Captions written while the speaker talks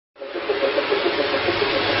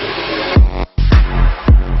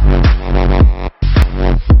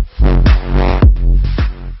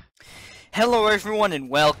Hello everyone and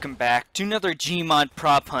welcome back to another Gmod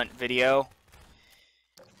prop hunt video.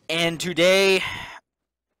 And today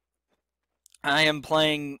I am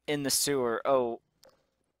playing in the sewer. Oh,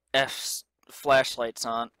 F's flashlight's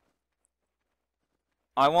on.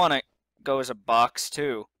 I want to go as a box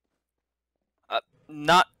too.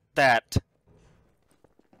 Not that.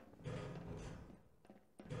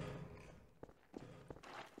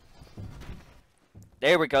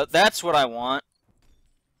 There we go. That's what I want.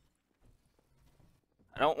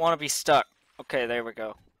 I don't want to be stuck. Okay, there we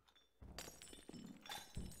go.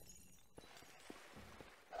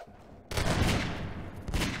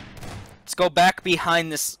 Let's go back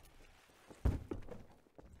behind this.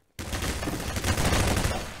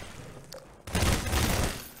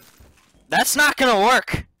 That's not gonna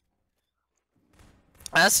work.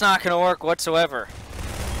 That's not gonna work whatsoever.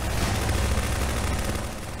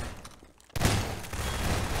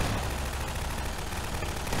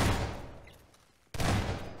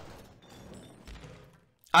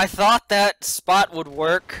 I thought that spot would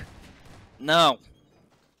work. No.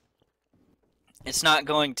 It's not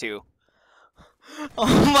going to.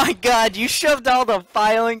 Oh my god, you shoved all the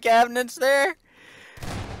filing cabinets there?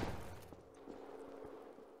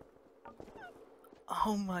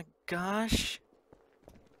 Oh my gosh.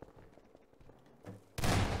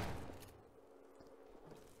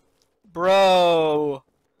 Bro.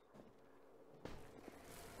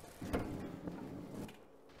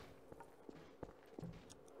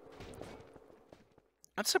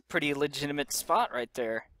 That's a pretty legitimate spot right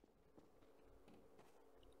there.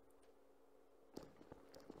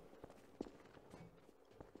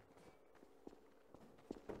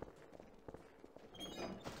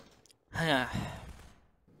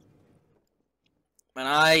 When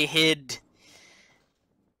I hid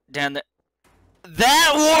down there.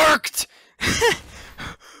 That worked!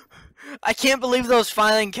 I can't believe those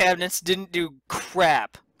filing cabinets didn't do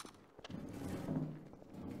crap.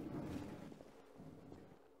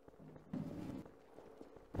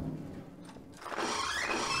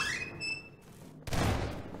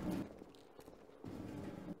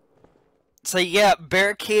 So yeah,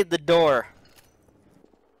 barricade the door.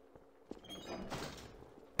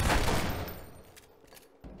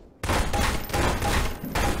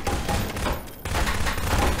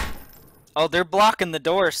 Oh, they're blocking the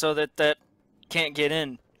door so that can't get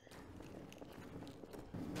in.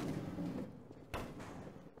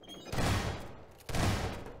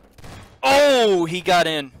 Oh, he got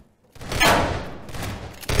in.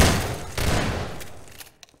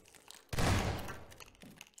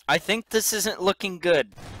 I think this isn't looking good.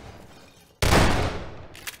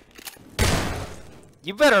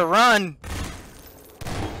 You better run.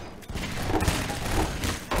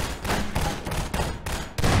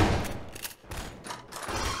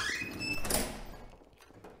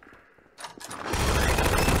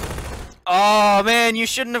 Oh man, you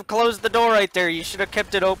shouldn't have closed the door right there. You should have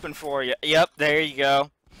kept it open for you. Yep, there you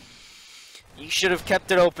go. You should have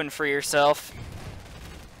kept it open for yourself.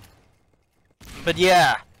 But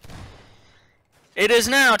yeah. It is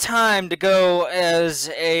now time to go as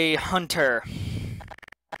a hunter.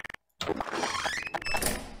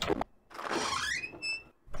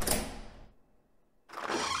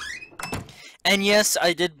 And yes,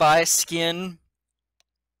 I did buy a skin.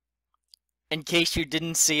 In case you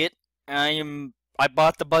didn't see it, I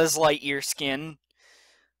bought the Buzz Lightyear skin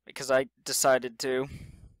because I decided to,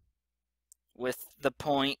 with the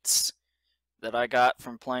points that I got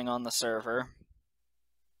from playing on the server.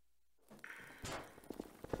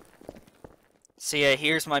 So yeah,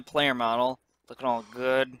 here's my player model, looking all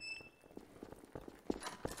good.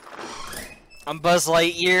 I'm Buzz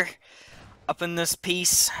Lightyear, up in this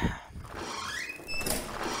piece.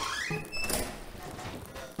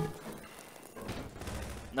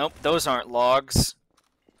 Nope, those aren't logs.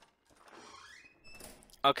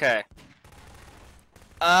 Okay.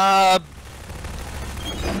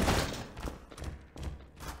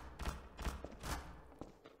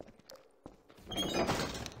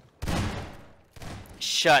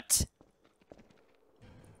 Shut.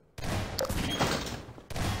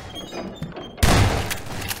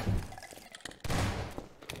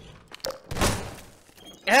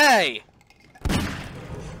 Hey!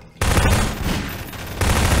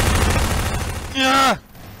 Yeah.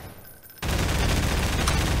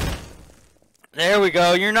 There we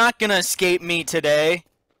go. You're not gonna escape me today.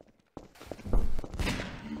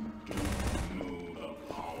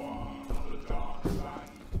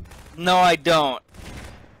 No, I don't.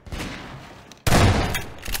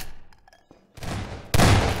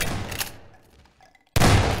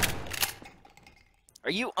 Are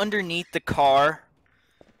you underneath the car?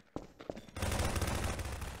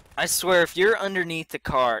 I swear, if you're underneath the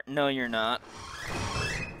car... No, you're not.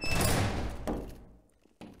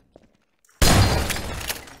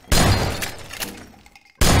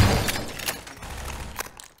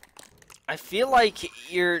 I feel like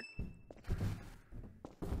you're...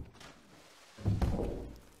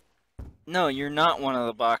 No, you're not one of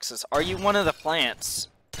the boxes. Are you one of the plants?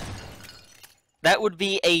 That would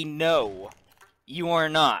be a no. You are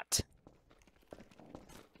not.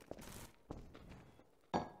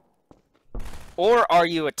 Or are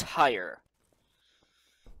you a tire?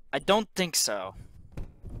 I don't think so.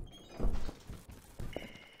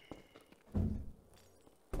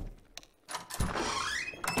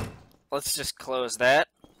 Let's just close that.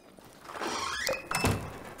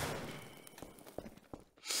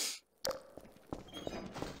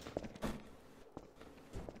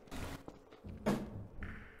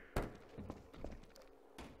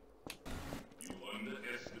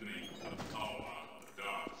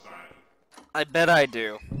 I bet I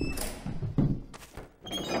do.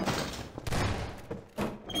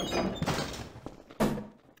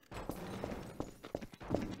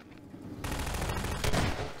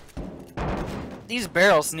 These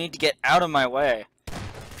barrels need to get out of my way.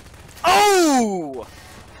 Oh!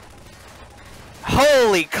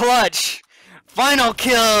 Holy clutch! Final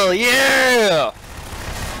kill, yeah!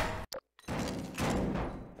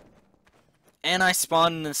 And I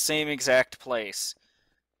spawned in the same exact place.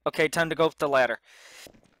 Okay, time to go up the ladder.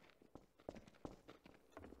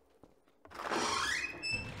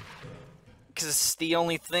 Because it's the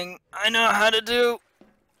only thing I know how to do.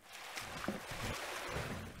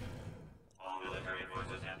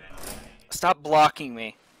 Stop blocking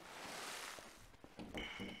me.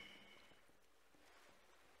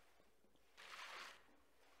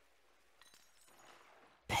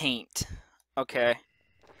 Paint. Okay.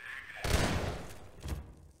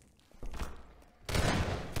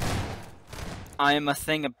 I am a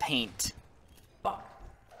thing of paint.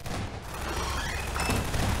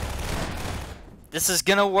 This is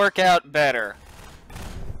gonna work out better.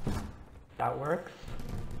 That works.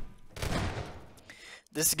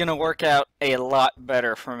 This is gonna work out a lot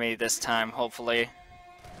better for me this time, hopefully.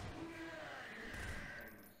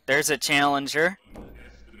 There's a challenger.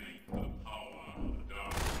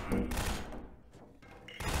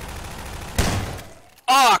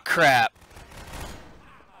 Aw, crap!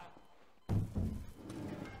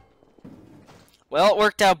 Well, it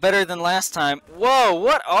worked out better than last time. Whoa,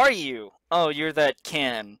 what are you? Oh, you're that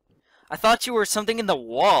cannon. I thought you were something in the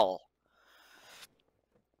wall.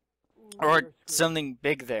 Or something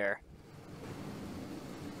big there.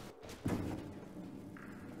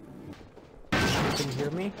 Can you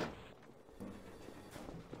hear me?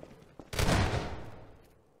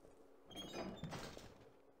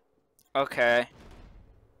 Okay.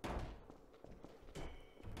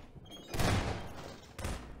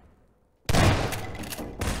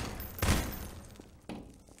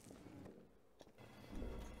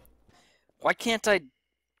 Why can't I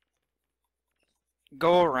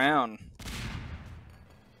go around?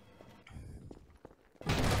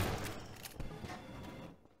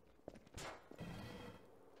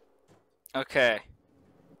 Okay.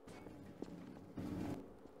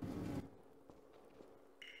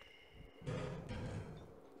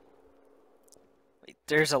 Wait,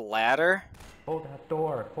 there's a ladder? Hold that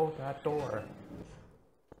door. Hold that door.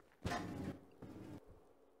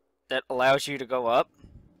 That allows you to go up?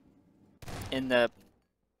 In the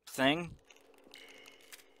thing?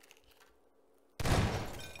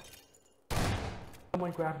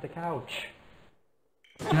 Someone grab the couch.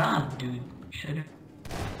 Nah, dude. Should've.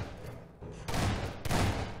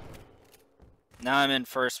 Now I'm in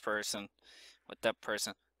first person with that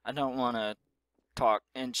person. I don't want to talk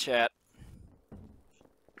in chat.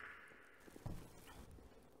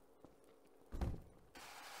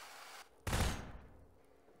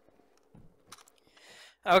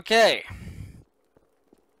 Okay.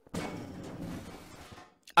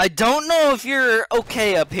 I don't know if you're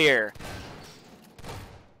okay up here,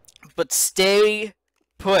 but stay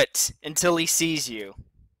put until he sees you.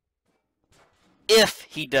 If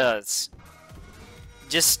he does.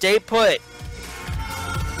 Just stay put.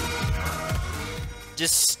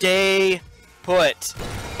 Just stay put.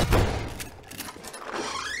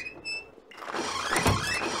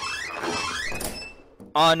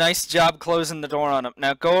 Oh, nice job closing the door on him.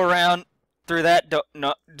 Now go around through that door.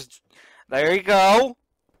 No, there you go.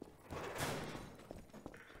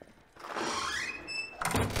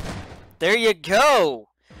 There you go.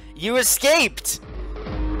 You escaped.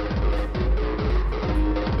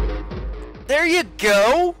 There you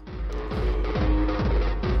go!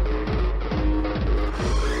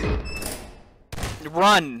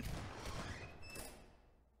 Run!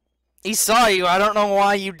 He saw you. I don't know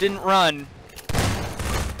why you didn't run.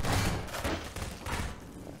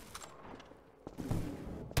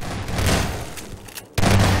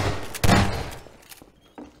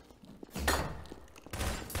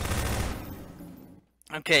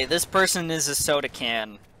 Okay, this person is a soda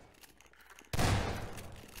can.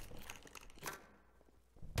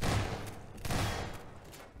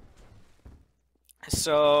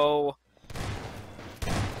 So...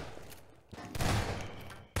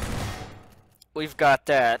 we've got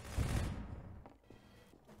that.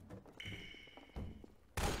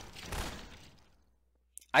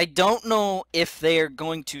 I don't know if they are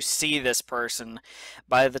going to see this person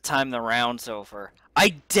by the time the round's over.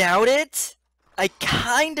 I doubt it. I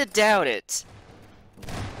kinda doubt it.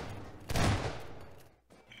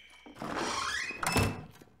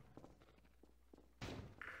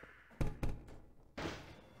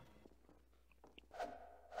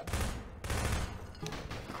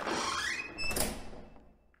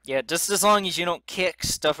 Yeah, just as long as you don't kick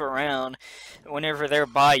stuff around whenever they're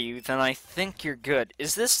by you, then I think you're good.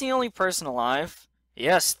 Is this the only person alive?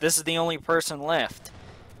 Yes, this is the only person left.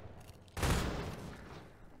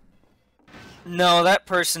 No, that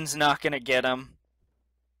person's not gonna get him.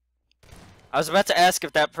 I was about to ask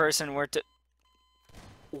if that person were to...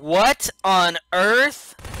 What on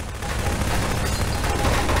earth?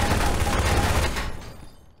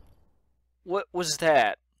 What was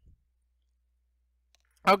that?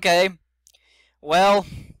 Okay. Well,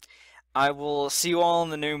 I will see you all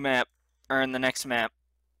in the new map, or in the next map.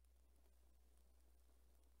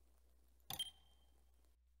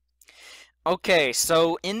 Okay,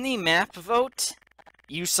 so in the map vote,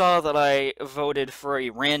 you saw that I voted for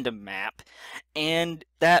a random map, and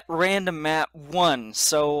that random map won,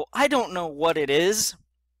 so I don't know what it is.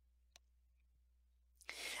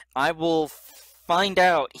 I will find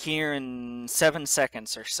out here in 7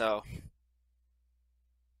 seconds or so.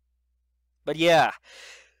 But yeah.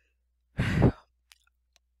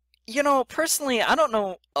 You know, personally, I don't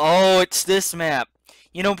know... Oh, it's this map.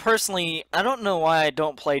 You know, personally, I don't know why I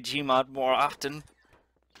don't play Gmod more often.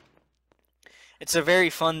 It's a very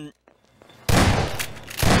fun...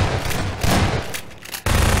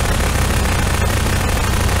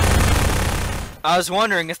 I was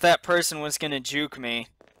wondering if that person was gonna juke me.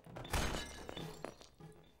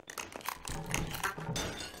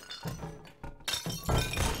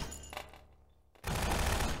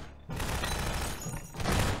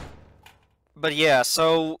 But yeah,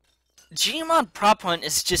 so Gmod Prop Hunt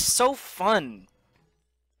is just so fun.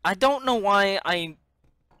 I don't know why I...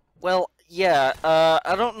 Well, yeah,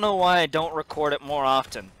 I don't know why I don't record it more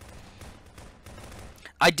often.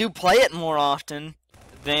 I do play it more often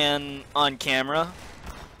than on camera.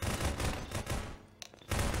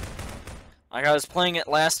 Like, I was playing it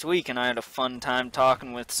last week and I had a fun time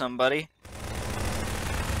talking with somebody.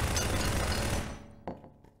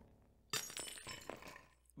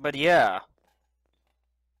 But yeah.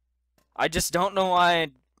 I just don't know why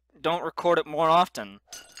I don't record it more often.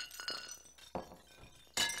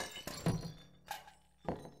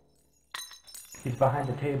 He's behind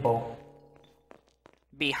the table.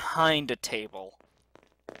 Behind a table.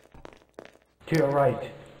 To your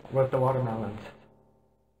right, with the watermelons.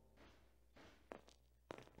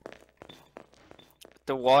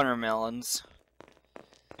 The watermelons.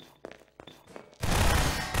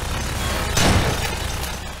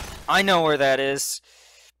 I know where that is.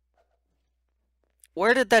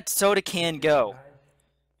 Where did that soda can go?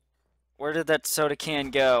 Where did that soda can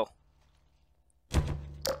go?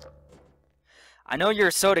 I know you're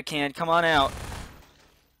a soda can. Come on out.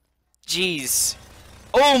 Jeez.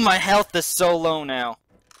 Oh, my health is so low now.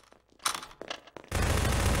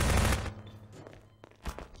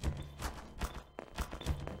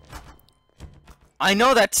 I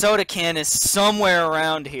know that soda can is somewhere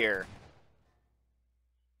around here.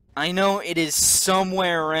 I know it is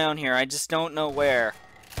somewhere around here. I just don't know where.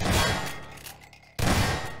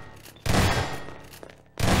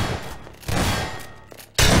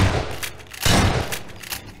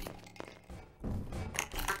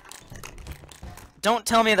 Don't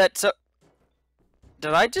tell me that so...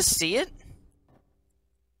 Did I just see it?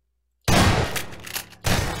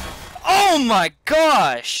 Oh my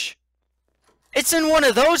gosh! It's in one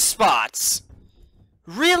of those spots!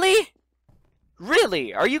 Really?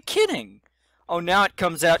 Really? Are you kidding? Oh, now it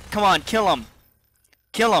comes out. Come on, kill him.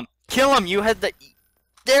 Kill him. Kill him! You had the...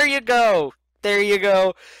 There you go! There you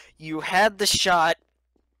go. You had the shot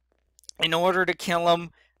in order to kill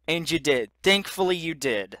him, and you did. Thankfully, you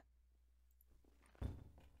did.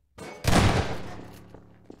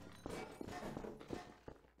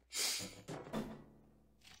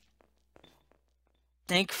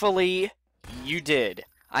 Thankfully, you did.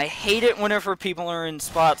 I hate it whenever people are in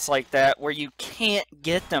spots like that where you can't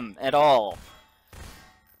get them at all.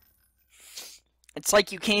 It's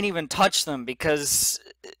like you can't even touch them because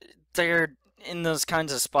they're in those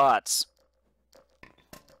kinds of spots.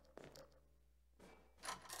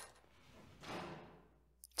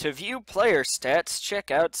 To view player stats,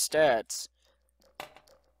 check out stats.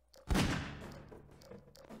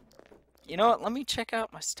 You know what? Let me check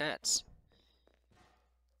out my stats.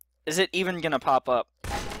 Is it even gonna pop up?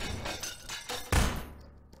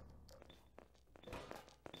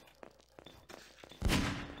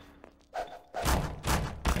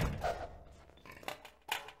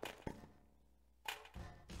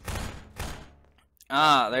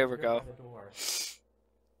 Ah, there we go.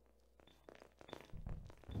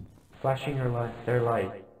 Flashing their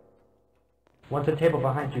light. One's a table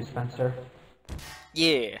behind you, Spencer.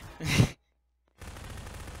 Yeah.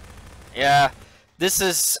 Yeah. This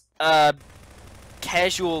is,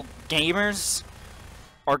 casual gamers.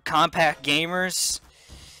 Or compact gamers.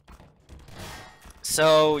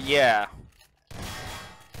 So, yeah.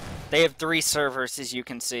 They have 3 servers, as you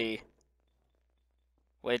can see.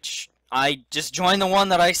 Which, I just join the one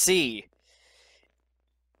that I see.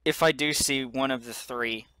 If I do see one of the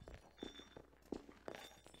 3.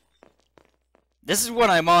 This is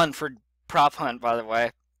what I'm on for Prop Hunt, by the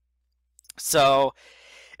way. So,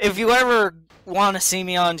 if you ever want to see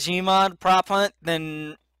me on Gmod Prop Hunt,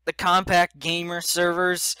 then the compact gamer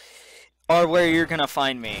servers are where you're gonna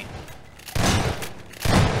find me.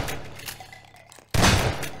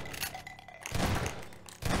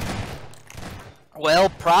 Well,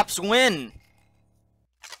 props win.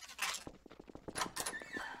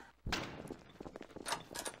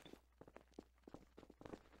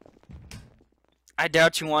 I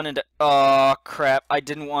doubt you wanted to... Oh, crap. I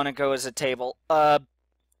didn't want to go as a table. I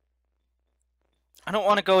don't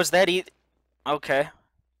want to go as that either. Okay.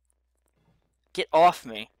 Get off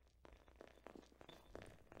me.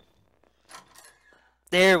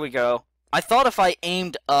 There we go. I thought if I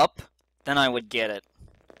aimed up, then I would get it.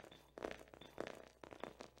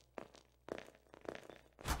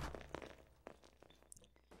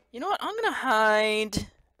 You know what? I'm gonna hide...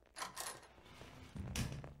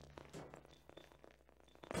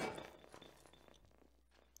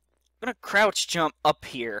 I'm gonna crouch jump up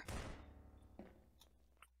here.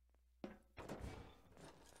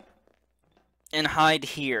 And hide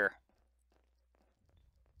here.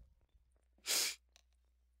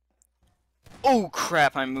 Oh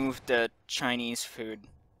crap, I moved the Chinese food.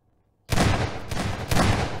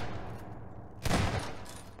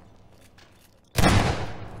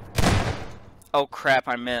 Oh crap,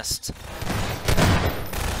 I missed.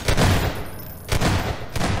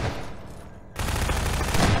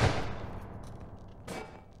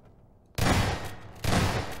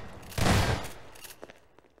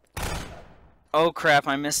 Oh crap,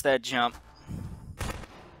 I missed that jump.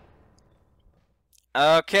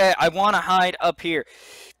 Okay, I want to hide up here.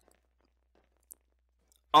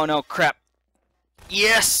 Oh no, crap.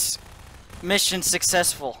 Yes! Mission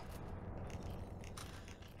successful.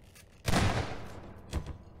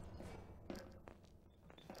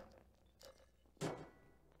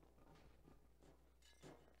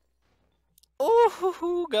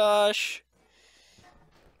 Oh, gosh.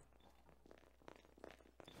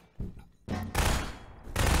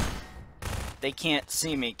 They can't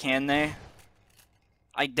see me, can they?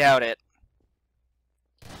 I doubt it.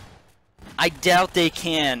 I doubt they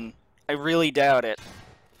can. I really doubt it.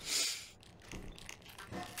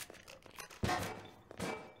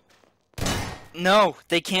 No,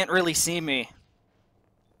 they can't really see me.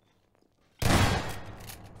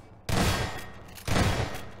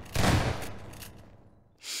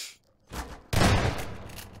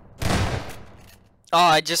 Oh,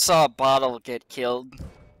 I just saw a bottle get killed.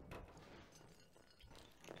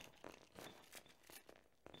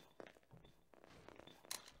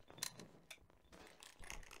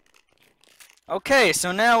 Okay,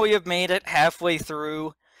 so now we have made it halfway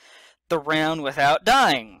through the round without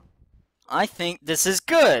dying. I think this is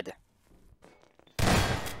good.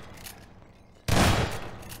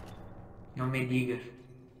 Não me digas.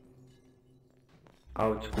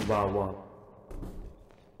 Ouch, Kubawa.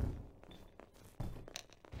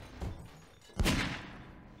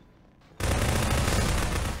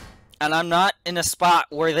 And I'm not in a spot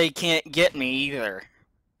where they can't get me either.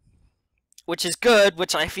 Which is good,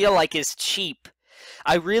 which I feel like is cheap.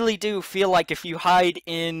 I really do feel like if you hide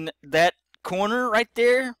in that corner right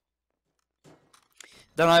there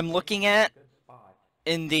that I'm looking at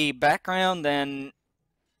in the background, then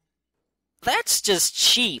that's just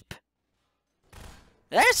cheap.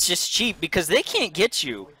 That's just cheap because they can't get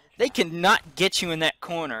you. They cannot get you in that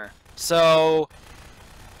corner. So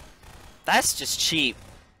that's just cheap.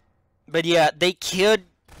 But yeah, they could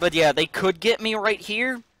get me right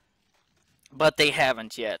here, but they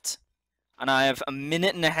haven't yet. And I have a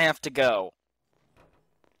minute and a half to go.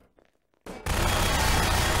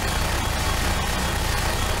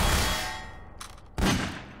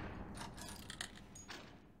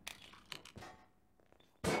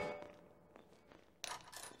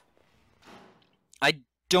 I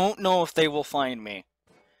don't know if they will find me.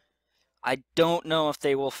 I don't know if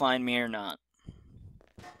they will find me or not.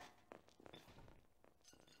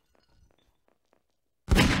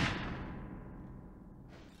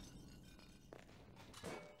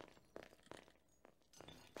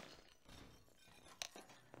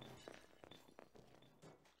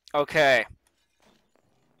 Okay.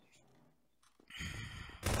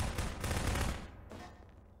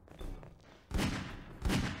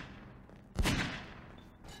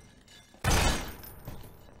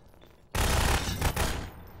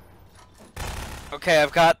 Okay,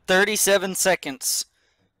 I've got 37 seconds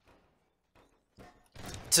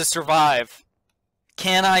to survive.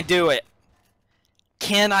 Can I do it?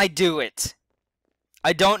 Can I do it?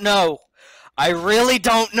 I don't know. I really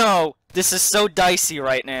don't know. This is so dicey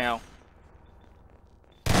right now.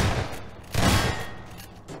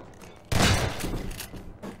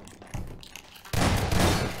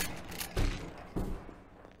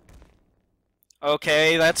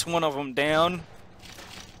 Okay, that's one of them down.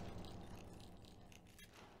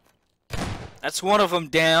 That's one of them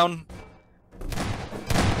down.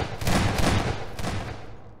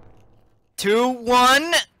 2,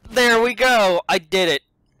 1. There we go. I did it.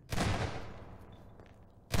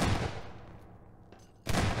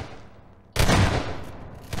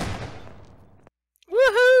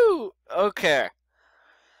 Woohoo! Okay.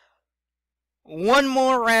 One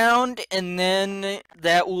more round, and then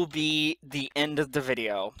that will be the end of the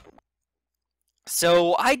video.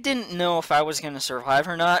 So, I didn't know if I was going to survive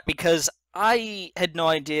or not, because I had no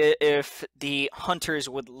idea if the hunters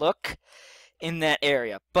would look in that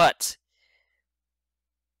area. But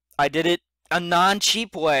I did it a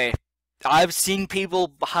non-cheap way. I've seen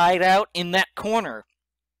people hide out in that corner.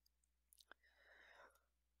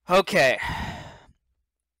 Okay.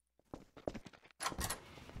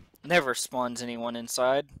 Never spawns anyone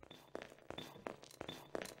inside.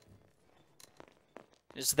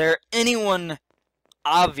 Is there anyone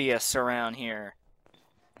obvious around here?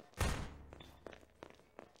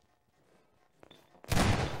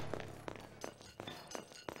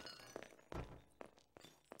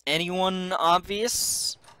 Anyone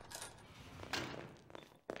obvious?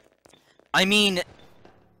 I mean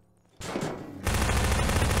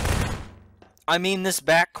this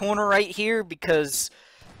back corner right here, because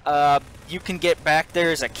you can get back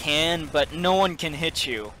there as a can, but no one can hit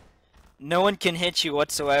you. No one can hit you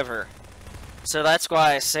whatsoever. So that's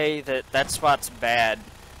why I say that spot's bad.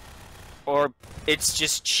 Or it's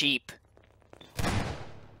just cheap.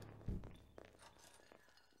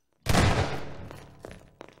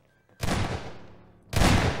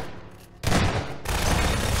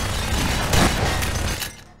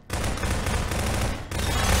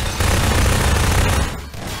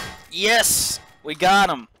 Yes! We got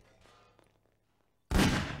him!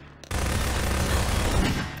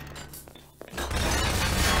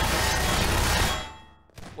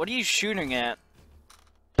 What are you shooting at?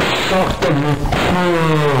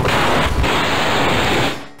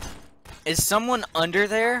 Is someone under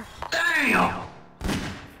there? Damn!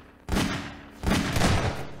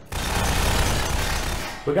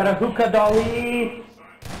 We got a hookah dolly!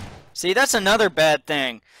 See, that's another bad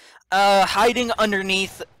thing. Hiding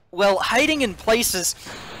underneath... Well, hiding in places...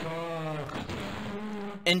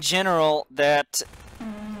 in general, that...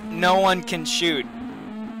 no one can shoot.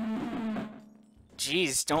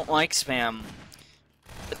 Jeez, don't like spam.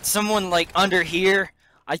 But someone, like, under here,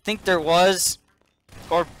 I think there was...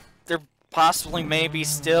 or there possibly may be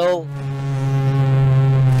still...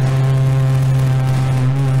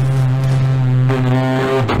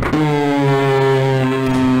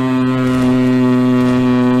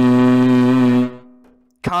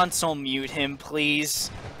 Console mute him, please.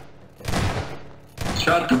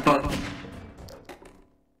 Shut the fuck.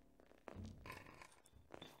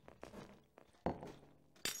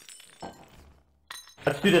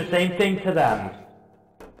 Let's do the same thing to them.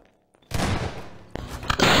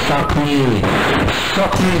 Suck me.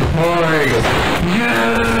 Suck me hard.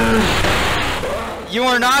 Yes! You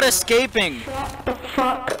are not escaping! Shut the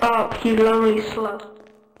fuck up, you lonely slut.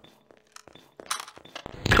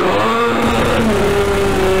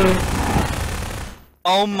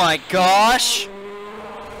 Oh my gosh!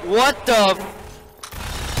 What the?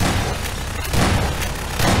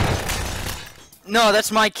 No,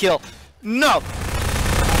 that's my kill. No.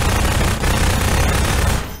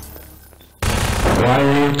 Why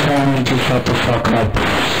are you telling me to shut the fuck up?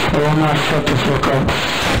 I will not shut the fuck up.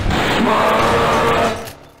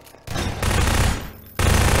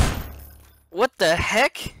 What the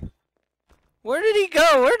heck? Where did he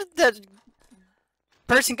go? Where did that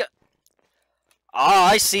person go? Ah,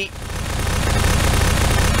 I see.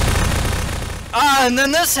 Ah, and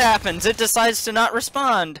then this happens. It decides to not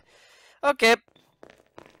respond. Okay.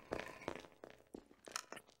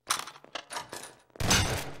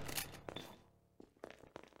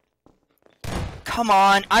 Come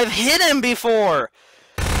on, I've hit him before!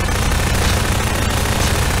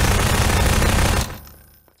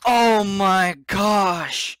 Oh my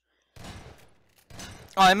gosh!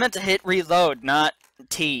 Oh, I meant to hit reload, not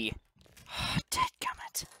T.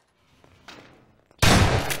 Dadgummit.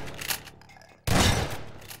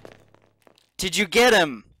 Did you get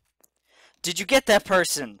him? Did you get that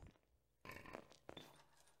person?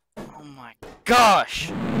 Oh my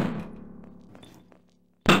gosh!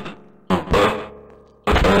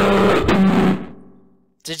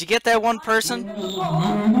 Did you get that one person?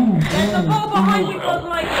 There's a ball behind you, goes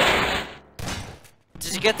like this.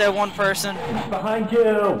 Did you get that one person? Behind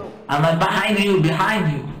you! I'm behind you,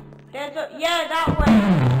 behind you. There's a, yeah, that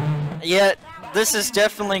way. Yeah, this is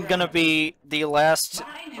definitely gonna be the last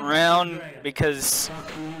round because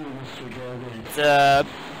the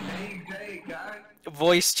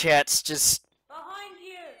voice chat's just Behind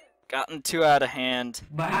you. gotten too out of hand.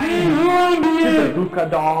 Behind you. The Luca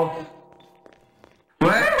dogs.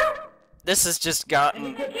 Where? This has just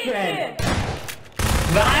gotten... Kitchen.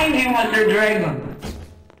 Behind you, Mr. Dragon.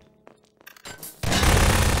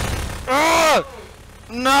 Ugh!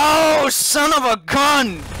 No! Son of a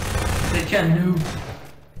gun! Such a noob.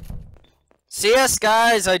 So yes,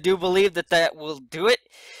 guys, I do believe that will do it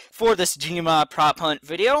for this Gmod prop hunt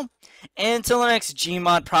video. And until the next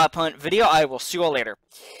Gmod prop hunt video, I will see you all later.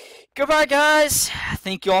 Goodbye, guys.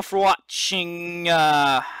 Thank you all for watching.